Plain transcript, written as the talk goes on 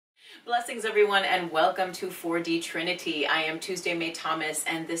Blessings everyone and welcome to 4D Trinity. I am Tuesday May Thomas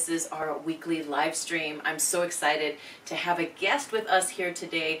and this is our weekly live stream. I'm so excited to have a guest with us here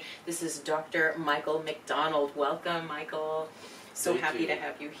today. This is Dr. Michael McDonald. Welcome, Michael. So happy to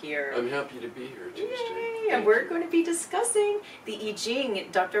have you here. I'm happy to be here, Tuesday. Yay! And we're going to be discussing the I Ching.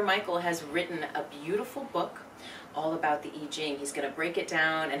 Dr. Michael has written a beautiful book all about the I Ching. He's going to break it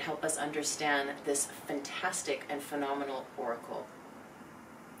down and help us understand this fantastic and phenomenal oracle.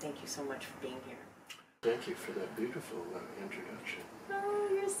 Thank you so much for being here. Thank you for that beautiful introduction. Oh,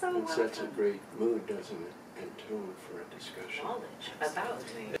 you're so welcome. It sets a great mood, doesn't it, and tone for a discussion. Knowledge about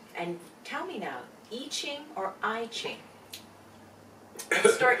me. And tell me now, I Ching or I Ching?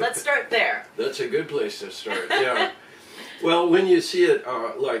 Let's start there. That's a good place to start, yeah. Well, when you see it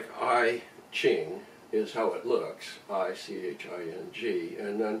like I Ching is how it looks, I-C-H-I-N-G,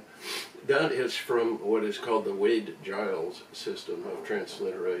 and then that is from what is called the Wade-Giles system of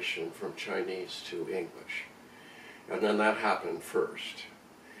transliteration from Chinese to English. And then that happened first.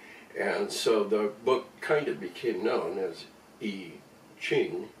 And so the book kind of became known as I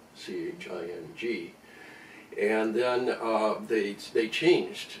Ching, C-H-I-N-G, and then they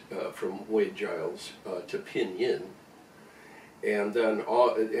changed from Wade-Giles to Pinyin. And then,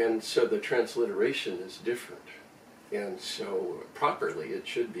 so the transliteration is different, and so properly it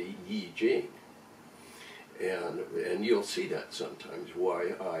should be Yi Jing, and you'll see that sometimes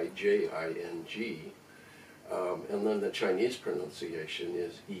Y-I-J-I-N-G, and then the Chinese pronunciation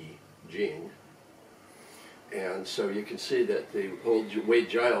is I Jing, and so you can see that the old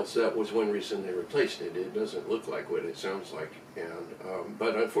Wade-Giles, that was one reason they replaced it. It doesn't look like what it sounds like, and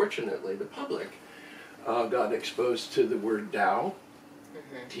but unfortunately the public got exposed to the word Tao,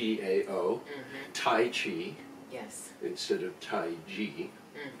 T-A-O, Tai Chi, yes, instead of Tai Ji,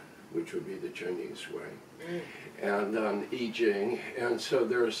 which would be the Chinese way, and I Ching, and so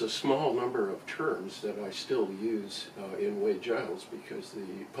there's a small number of terms that I still use in Wade-Giles because the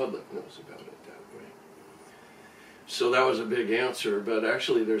public knows about it that way. So that was a big answer, but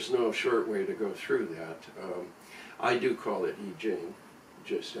actually there's no short way to go through that. I do call it I Ching,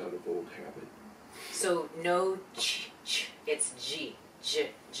 just out of old habit. So no ch, it's G,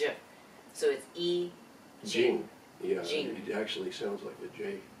 j, j. So it's I Jing. Yeah, Jing. It actually sounds like a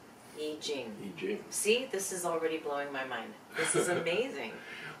J. I Jing. I Jing. See, this is already blowing my mind. This is amazing.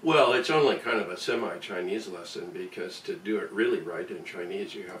 Well, it's only kind of a semi-Chinese lesson because to do it really right in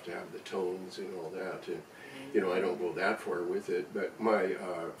Chinese, you have to have the tones and all that. And you know, I don't go that far with it. But my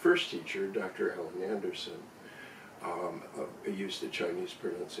first teacher, Dr. Alan Anderson, used the Chinese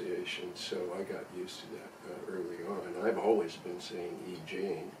pronunciation, so I got used to that early on. I've always been saying I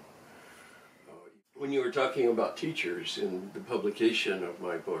Jing. When you were talking about teachers in the publication of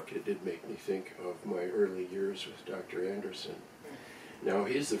my book, it did make me think of my early years with Dr. Anderson. Now,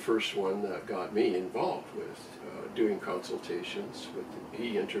 he's the first one that got me involved with doing consultations.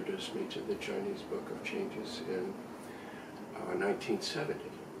 He introduced me to the Chinese Book of Changes in 1970.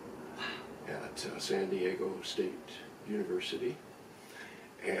 At San Diego State University,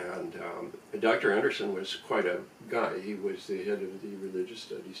 and Dr. Anderson was quite a guy. He was the head of the Religious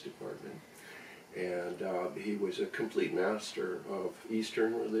Studies department, and he was a complete master of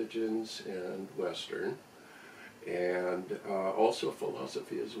Eastern religions and Western, and also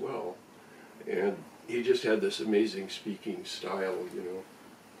philosophy as well. And he just had this amazing speaking style, you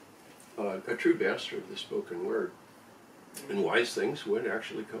know, a true master of the spoken word. And wise things would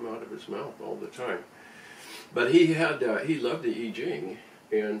actually come out of his mouth all the time. But he loved the I Ching,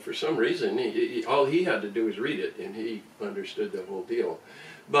 and for some reason, all he had to do was read it, and he understood the whole deal.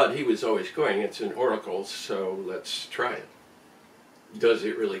 But he was always going, it's an oracle, so let's try it. Does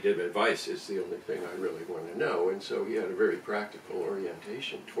it really give advice is the only thing I really want to know, and so he had a very practical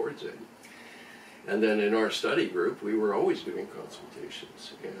orientation towards it. And then in our study group, we were always doing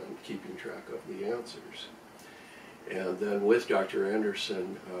consultations and keeping track of the answers. And then with Dr.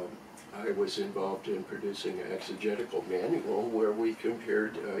 Anderson, I was involved in producing an exegetical manual where we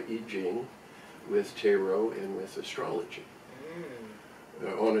compared I Ching with tarot and with astrology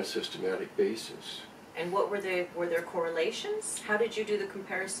on a systematic basis. And what were there correlations? How did you do the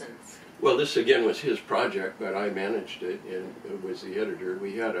comparisons? Well, this again was his project, but I managed it and was the editor.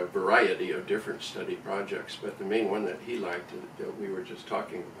 We had a variety of different study projects, but the main one that he liked that we were just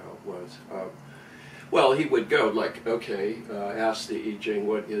talking about was well, he would go like, okay, ask the I Ching,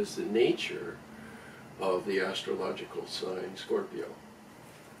 what is the nature of the astrological sign Scorpio?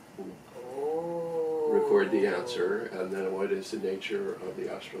 Oh. Record the answer, and then what is the nature of the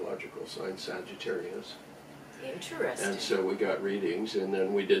astrological sign Sagittarius? Interesting. And so we got readings, and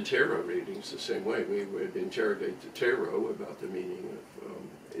then we did tarot readings the same way. We would interrogate the tarot about the meaning of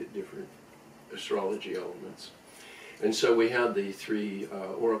different astrology elements. And so we had the three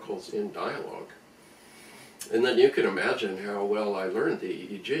oracles in dialogue. And then you can imagine how well I learned the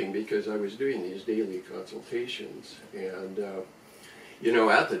I Ching, because I was doing these daily consultations. And, you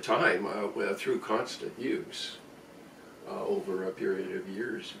know, at the time, through constant use, over a period of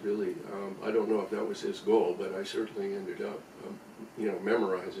years, really, I don't know if that was his goal, but I certainly ended up, you know,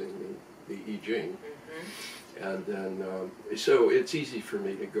 memorizing the I Ching. Mm-hmm. And then, so it's easy for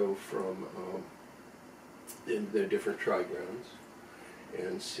me to go from the different trigrams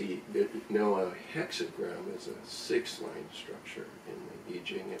and see that now a hexagram is a 6-line structure in the I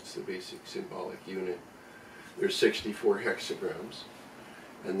Ching. It's the basic symbolic unit. There's 64 hexagrams.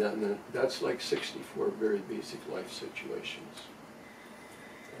 And then that's like 64 very basic life situations,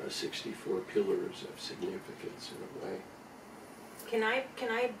 64 pillars of significance in a way. Can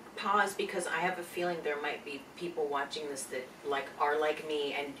I pause, because I have a feeling there might be people watching this that are like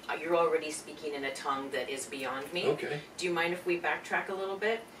me, and you're already speaking in a tongue that is beyond me. Okay. Do you mind if we backtrack a little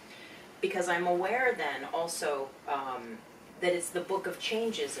bit? Because I'm aware then also that it's the book of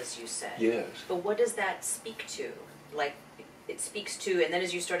changes, as you said. Yes. But what does that speak to? Like, it speaks to, and then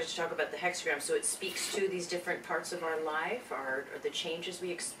as you started to talk about the hexagram, so it speaks to these different parts of our life, or the changes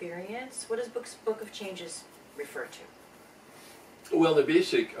we experience. What does book of changes refer to? Well, the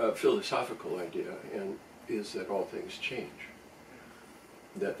basic philosophical idea is that all things change.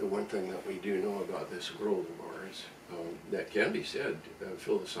 That the one thing that we do know about this world of ours that can be said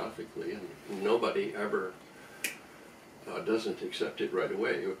philosophically, and nobody ever doesn't accept it right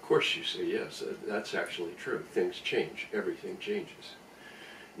away. Of course you say yes, that's actually true. Things change, everything changes.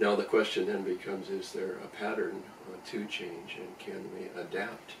 Now the question then becomes, is there a pattern to change, and can we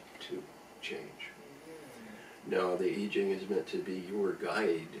adapt to change? Now the I Ching is meant to be your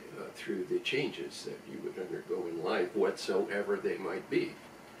guide through the changes that you would undergo in life, whatsoever they might be.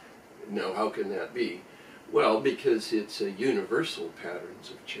 Now how can that be? Well, because it's a universal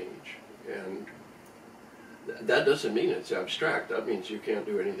patterns of change, and that doesn't mean it's abstract. That means you can't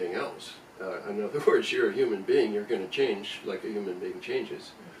do anything else. In other words, you're a human being, you're going to change like a human being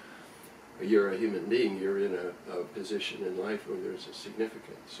changes. You're a human being, you're in a position in life where there's a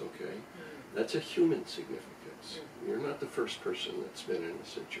significance, okay? That's a human significance. You're not the first person that's been in a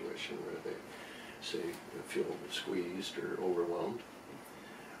situation where they, say, feel squeezed or overwhelmed.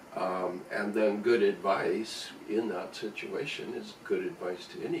 And then good advice in that situation is good advice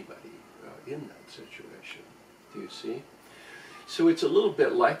to anybody in that situation. Do you see? So it's a little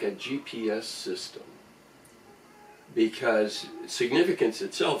bit like a GPS system, because significance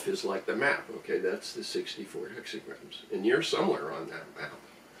itself is like the map. Okay, that's the 64 hexagrams, and you're somewhere on that map.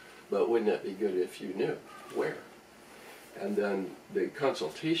 But wouldn't it be good if you knew where? And then the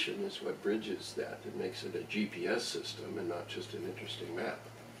consultation is what bridges that and makes it a GPS system and not just an interesting map.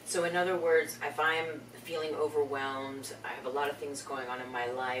 So in other words, if I'm feeling overwhelmed, I have a lot of things going on in my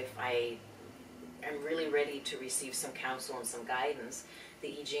life, I'm really ready to receive some counsel and some guidance,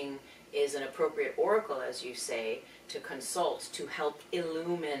 the I Ching is an appropriate oracle, as you say, to consult, to help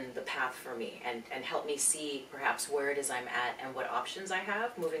illumine the path for me and help me see perhaps where it is I'm at and what options I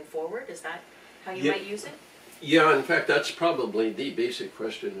have moving forward. Is that how you might use it? Yeah, in fact, that's probably the basic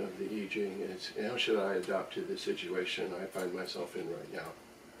question of the I Ching is, how should I adapt to the situation I find myself in right now?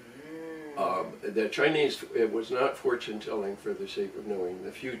 The Chinese, it was not fortune telling for the sake of knowing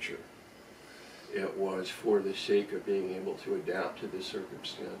the future. It was for the sake of being able to adapt to the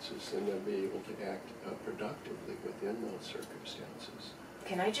circumstances and then be able to act productively within those circumstances.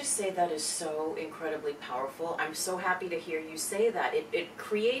 Can I just say that is so incredibly powerful? I'm so happy to hear you say that. It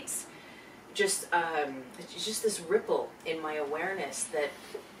creates just this ripple in my awareness that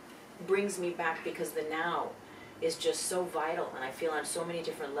brings me back, because the now is just so vital, and I feel on so many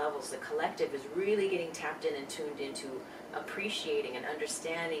different levels the collective is really getting tapped in and tuned into appreciating and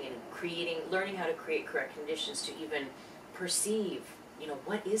understanding and learning how to create correct conditions to even perceive,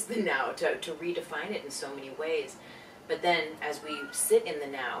 what is the now, to redefine it in so many ways. But then as we sit in the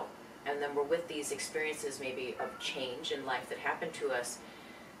now, and then we're with these experiences maybe of change in life that happen to us,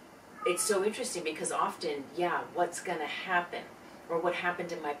 it's so interesting because often, what's going to happen? Or what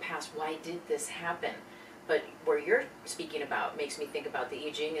happened in my past? Why did this happen? But where you're speaking about makes me think about the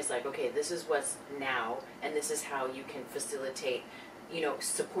I Ching is like, okay, this is what's now, and this is how you can facilitate,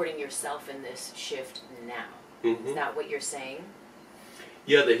 supporting yourself in this shift now. Mm-hmm. Is that what you're saying?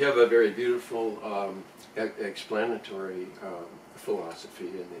 Yeah, they have a very beautiful explanatory philosophy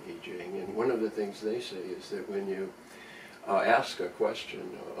in the I Ching, and one of the things they say is that when you ask a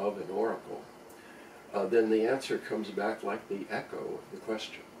question of an oracle, then the answer comes back like the echo of the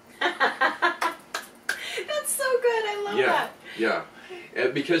question. That's so good. I love that. Yeah,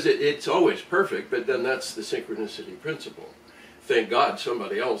 Because it's always perfect, but then that's the synchronicity principle. Thank God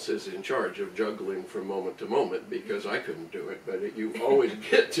somebody else is in charge of juggling from moment to moment, because I couldn't do it, but you always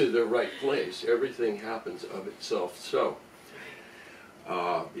get to the right place. Everything happens of itself so.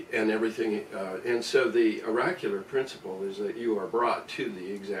 And so the oracular principle is that you are brought to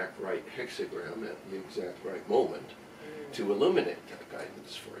the exact right hexagram at the exact right moment to illuminate that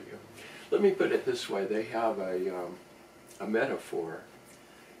guidance for you. Let me put it this way. They have a metaphor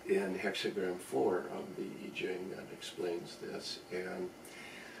in hexagram 4 of the I Ching that explains this. And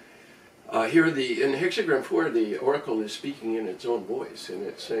here in hexagram 4, the oracle is speaking in its own voice, and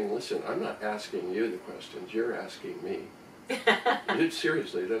it's saying, listen, I'm not asking you the questions, you're asking me.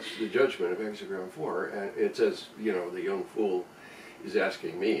 Seriously, that's the judgment of hexagram 4. And it says, you know, the young fool is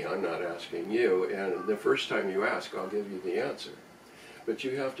asking me, I'm not asking you. And the first time you ask, I'll give you the answer. But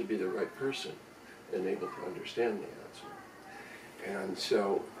you have to be the right person and able to understand the answer. And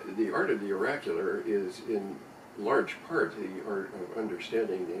so the art of the oracular is in large part the art of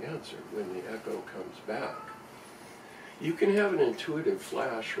understanding the answer. When the echo comes back, you can have an intuitive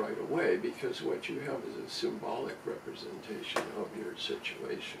flash right away, because what you have is a symbolic representation of your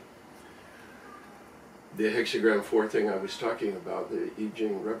situation. The hexagram 4 thing I was talking about, the I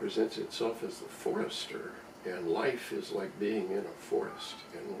Ching represents itself as the forester, and life is like being in a forest,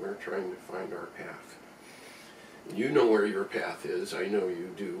 and we're trying to find our path. You know where your path is, I know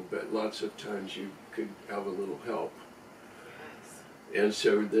you do, but lots of times you could have a little help. Yes. And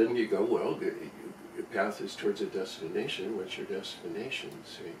so then you go, well, your path is towards a destination. What's your destination?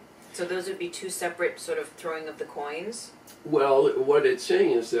 See? So those would be two separate sort of throwing of the coins? Well, what it's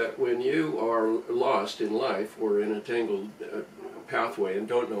saying is that when you are lost in life or in a tangled pathway and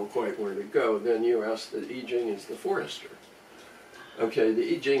don't know quite where to go, then you ask the I Ching is the forester. Okay,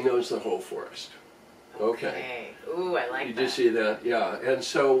 the I Ching knows the whole forest. Okay. Ooh, I like that. You just see that? Yeah. And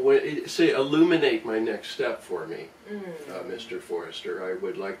so when say, illuminate my next step for me, Mr. Forester. I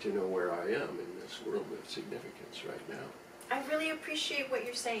would like to know where I am in this world of significance right now. I really appreciate what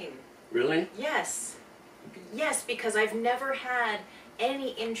you're saying. Really? Yes. Yes, because I've never had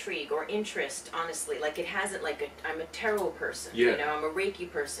any intrigue or interest, honestly. Like, it hasn't, like, I'm a tarot person. Yeah. You know, I'm a Reiki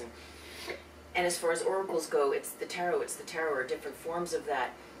person. And as far as oracles go, it's the tarot, or different forms of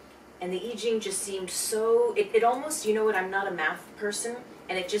that. And the I Ching just seemed so, it almost, you know what, I'm not a math person,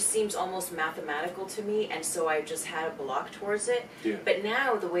 and it just seems almost mathematical to me, and so I just had a block towards it. Yeah. But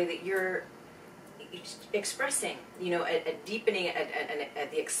now, the way that you're expressing, you know, a deepening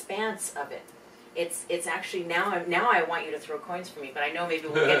at the expanse of it, it's actually, now I want you to throw coins for me, but I know maybe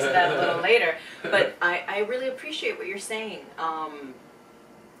we'll get to that a little later. But I really appreciate what you're saying.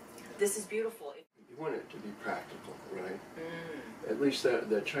 This is beautiful. You want it to be practical, right? At least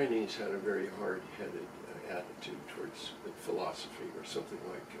the Chinese had a very hard-headed attitude towards philosophy or something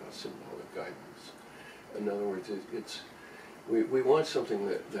like symbolic guidance. In other words, we want something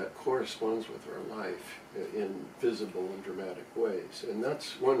that corresponds with our life in visible and dramatic ways. And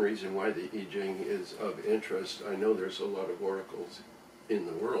that's one reason why the I Ching is of interest. I know there's a lot of oracles in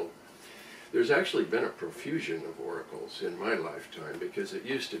the world. There's actually been a profusion of oracles in my lifetime, because it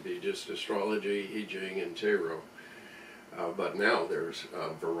used to be just astrology, I Ching, and tarot. But now there's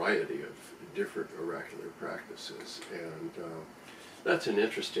a variety of different oracular practices, and that's an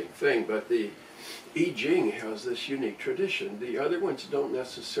interesting thing. But the I Ching has this unique tradition. The other ones don't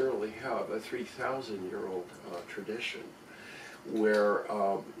necessarily have a 3,000-year-old tradition, where,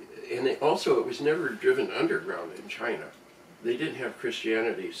 and it was never driven underground in China. They didn't have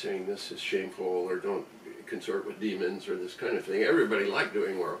Christianity saying this is shameful or don't consort with demons or this kind of thing. Everybody liked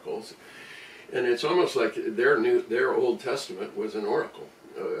doing oracles. And it's almost like their Old Testament was an oracle.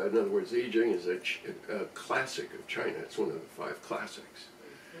 In other words, the I Ching is a classic of China. It's one of the 5 classics,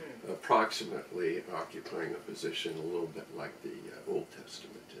 approximately occupying a position a little bit like the Old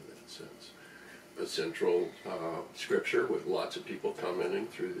Testament in that sense. A central scripture with lots of people commenting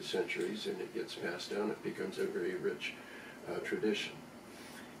through the centuries, and it gets passed down. It becomes a very rich tradition.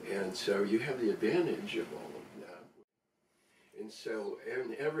 And so you have the advantage of all of that. And so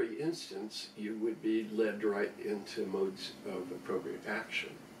in every instance, you would be led right into modes of appropriate action,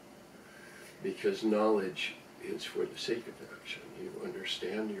 because knowledge is for the sake of action. You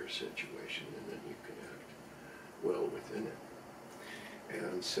understand your situation, and then you can act well within it.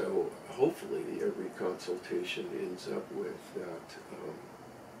 And so hopefully every consultation ends up with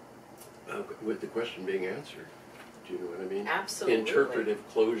that, with the question being answered. Do you know what I mean? Absolutely. Interpretive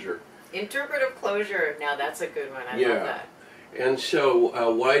closure. Interpretive closure. Now that's a good one. I love that. And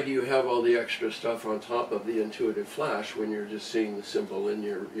so why do you have all the extra stuff on top of the intuitive flash when you're just seeing the symbol and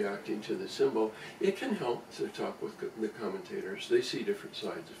you're reacting to the symbol? It can help to talk with the commentators. They see different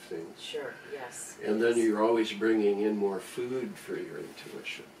sides of things. Sure, yes. And then you're always bringing in more food for your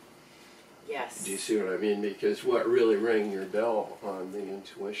intuition. Yes. Do you see what I mean? Because what really rang your bell on the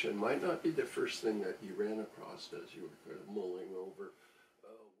intuition might not be the first thing that you ran across as you were kind of mulling over.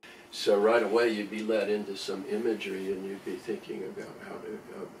 So right away you'd be led into some imagery and you'd be thinking about how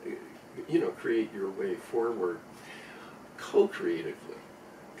to, create your way forward co-creatively.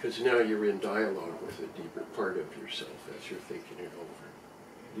 Because now you're in dialogue with a deeper part of yourself as you're thinking it over.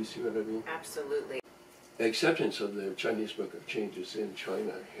 Do you see what I mean? Absolutely. Acceptance of the Chinese Book of Changes in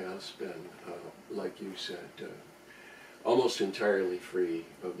China has been, like you said, almost entirely free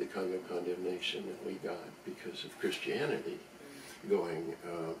of the kind of condemnation that we got because of Christianity going,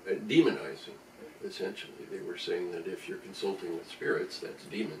 demonizing, essentially. They were saying that if you're consulting with spirits, that's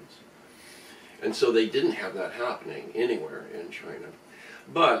demons. And so they didn't have that happening anywhere in China.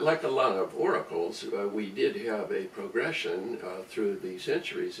 But like a lot of oracles, we did have a progression through the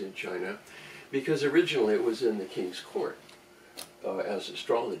centuries in China, because originally it was in the king's court, as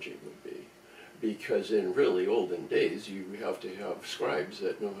astrology would be. Because in really olden days, you have to have scribes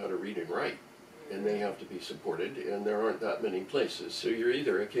that know how to read and write, and they have to be supported, and there aren't that many places. So you're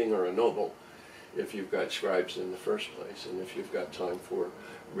either a king or a noble if you've got scribes in the first place, and if you've got time for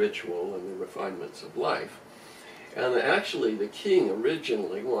ritual and the refinements of life. And actually the king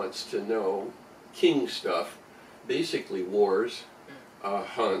originally wants to know king stuff, basically wars,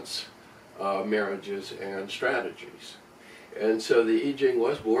 hunts, marriages, and strategies. And so the I Ching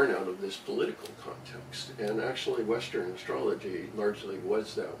was born out of this political context, and actually Western astrology largely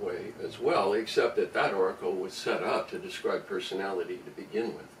was that way as well, except that that oracle was set up to describe personality to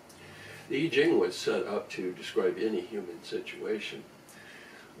begin with. The I Ching was set up to describe any human situation.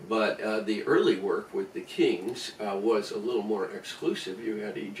 But the early work with the kings was a little more exclusive. You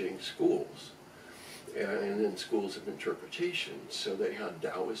had I Ching schools, and then schools of interpretation. So they had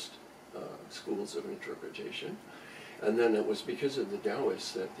Taoist schools of interpretation. And then it was because of the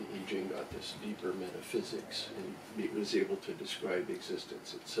Taoists that the I Ching got this deeper metaphysics, and it was able to describe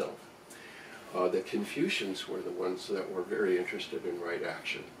existence itself. The Confucians were the ones that were very interested in right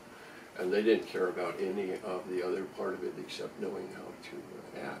action, and they didn't care about any of the other part of it except knowing how to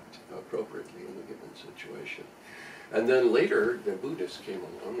act appropriately in a given situation. And then later the Buddhists came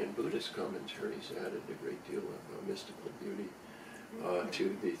along, and Buddhist commentaries added a great deal of mystical beauty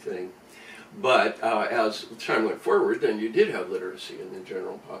to the thing. But as time went forward, then you did have literacy in the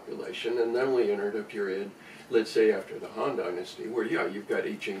general population, and then we entered a period, let's say after the Han Dynasty, where you've got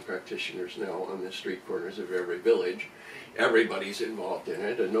I Ching practitioners now on the street corners of every village. Everybody's involved in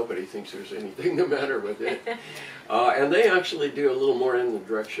it, and nobody thinks there's anything the matter with it. And they actually do a little more in the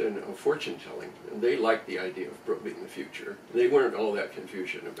direction of fortune telling. And they like the idea of probing the future. They weren't all that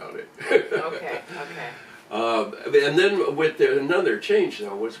Confucian about it. Okay, okay. And then with another change,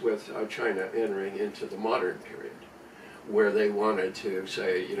 though, was with China entering into the modern period, where they wanted to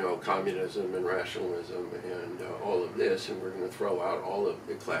say, communism and rationalism and all of this, and we're going to throw out all of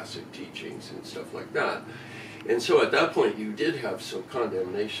the classic teachings and stuff like that. And so at that point, you did have some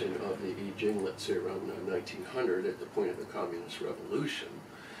condemnation of the I Ching, let's say around 1900, at the point of the Communist Revolution.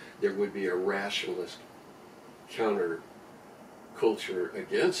 There would be a rationalist counter-culture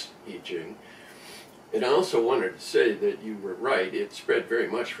against I Ching. And I also wanted to say that you were right. It spread very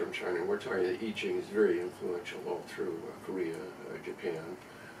much from China. We're talking that I Ching is very influential all through Korea, Japan,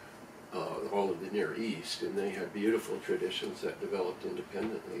 all of the Near East, and they had beautiful traditions that developed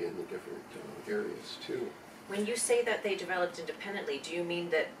independently in the different areas too. When you say that they developed independently, do you mean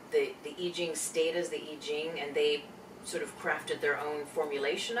that the I Ching stayed as the I Ching and they sort of crafted their own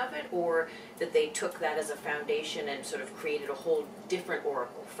formulation of it, or that they took that as a foundation and sort of created a whole different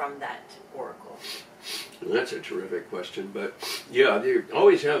oracle from that oracle? Well, that's a terrific question, but yeah, you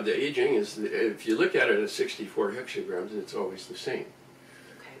always have the I Ching if you look at it as 64 hexagrams, it's always the same.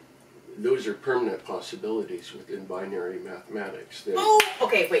 Those are permanent possibilities within binary mathematics.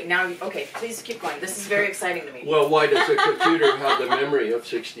 Okay, wait, okay, please keep going. This is very exciting to me. Well, why does a computer have the memory of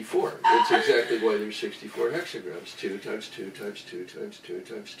 64? It's exactly why there's 64 hexagrams. 2 times 2 times 2 times 2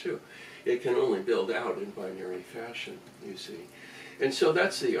 times 2. It can only build out in binary fashion, you see. And so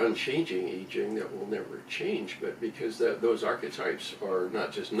that's the unchanging I Ching that will never change, but because those archetypes are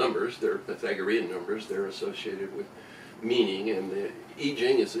not just numbers, they're Pythagorean numbers, they're associated with meaning, and the I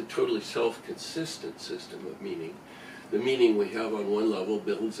Ching is a totally self-consistent system of meaning. The meaning we have on one level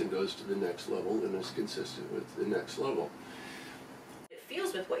builds and goes to the next level and is consistent with the next level. It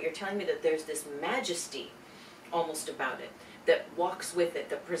feels with what you're telling me that there's this majesty almost about it, that walks with it,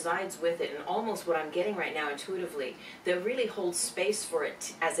 that presides with it, and almost what I'm getting right now intuitively, that really holds space for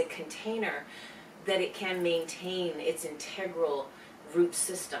it as a container that it can maintain its integral root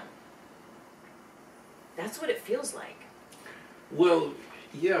system. That's what it feels like. Well,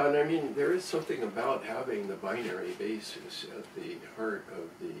 yeah, and I mean, there is something about having the binary basis at the heart of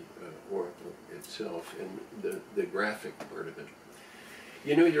the oracle itself and the graphic part of it.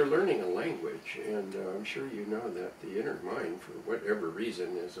 You know, you're learning a language, and I'm sure you know that the inner mind, for whatever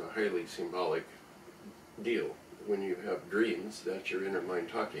reason, is a highly symbolic deal. When you have dreams, that's your inner mind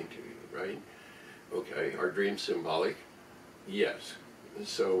talking to you, right? Okay, are dreams symbolic? Yes.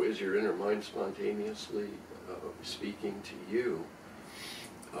 So is your inner mind spontaneously speaking to you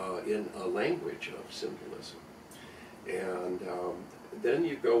in a language of symbolism? And then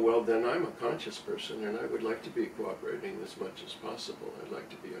you go, well, then I'm a conscious person, and I would like to be cooperating as much as possible. I'd like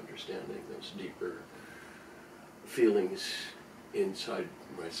to be understanding those deeper feelings inside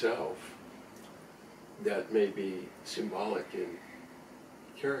myself that may be symbolic in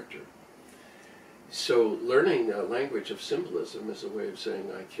character. So learning the language of symbolism is a way of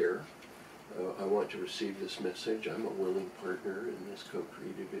saying, I care. I want to receive this message. I'm a willing partner in this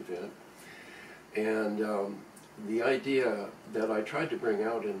co-creative event. And the idea that I tried to bring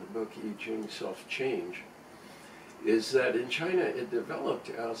out in the book, I Ching Self-Change, is that in China it developed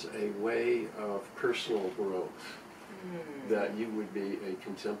as a way of personal growth, that you would be a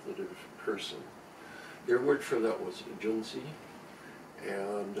contemplative person. Their word for that was junzi.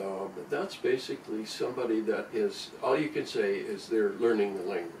 And that's basically somebody that is, all you can say is they're learning the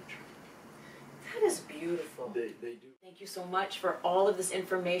language. That is beautiful. They do. Thank you so much for all of this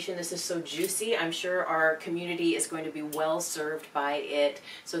information. This is so juicy. I'm sure our community is going to be well served by it.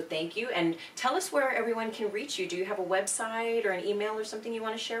 So thank you. And tell us where everyone can reach you. Do you have a website or an email or something you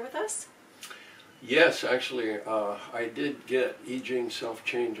want to share with us? Yes, actually, I did get I Ching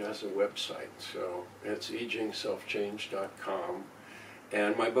Self-Change as a website. So it's ichingselfchange.com.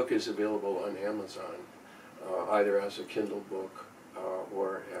 And my book is available on Amazon, either as a Kindle book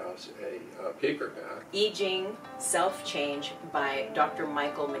or as a paperback. I Ching Self-Change by Dr.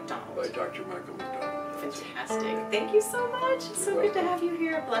 Michael McDonald. By Dr. Michael McDonald. Fantastic. Thank you so much. It's so good to have you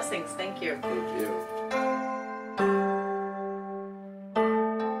here. Blessings. Thank you. Thank you.